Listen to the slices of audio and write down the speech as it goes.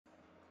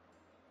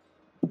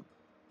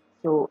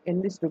So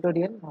in this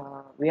tutorial,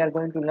 we are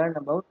going to learn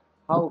about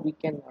how we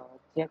can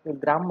check the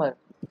grammar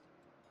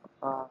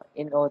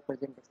in our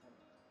presentation.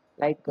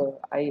 Like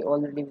I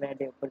already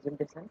made a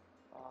presentation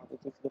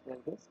which is look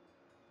like this.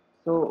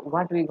 So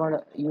what we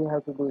gonna you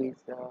have to do is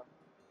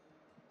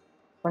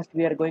first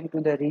we are going to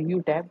the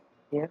review tab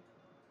here,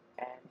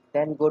 and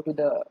then go to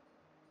the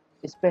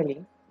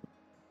spelling.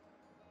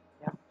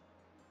 Yeah.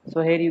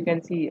 So here you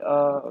can see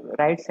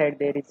right side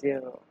there is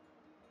a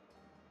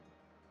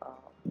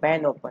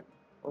pan open.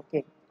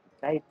 Okay,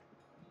 right.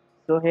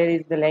 So here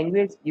is the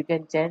language. You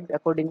can change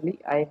accordingly.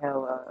 I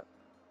have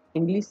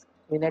English,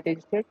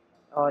 United States,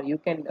 or you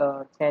can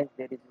change.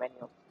 There is many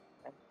options.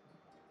 Right?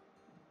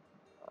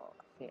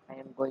 Okay, I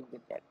am going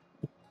with that.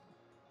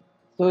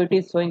 So it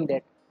is showing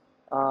that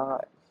uh,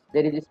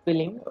 there is a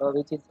spelling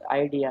which is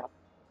idea.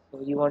 So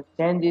you want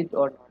to change it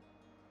or not.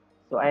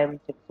 So I am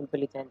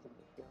simply changing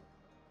it here.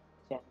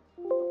 Change.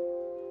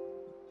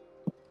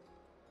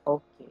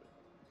 Okay.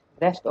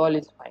 Rest all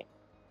is fine.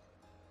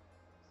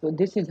 So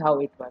this is how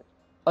it works.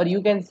 Or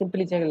you can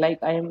simply check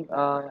like I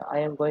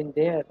am going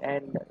there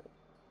and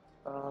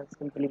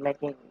simply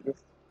making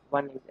this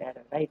one is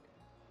error, right?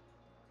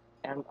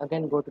 And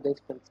again go to the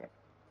spell check,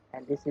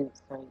 and this is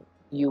showing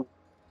you.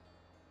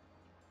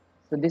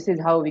 So this is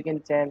how we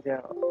can change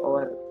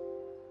our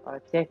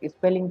check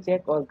spelling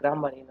check or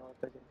grammar in our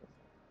presentation.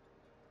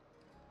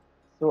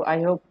 So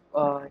I hope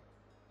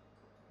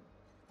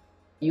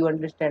you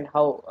understand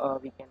how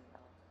we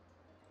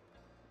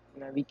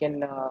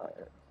can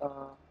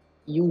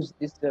use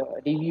this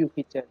review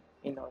feature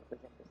in our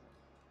presentation.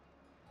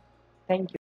 Thank you.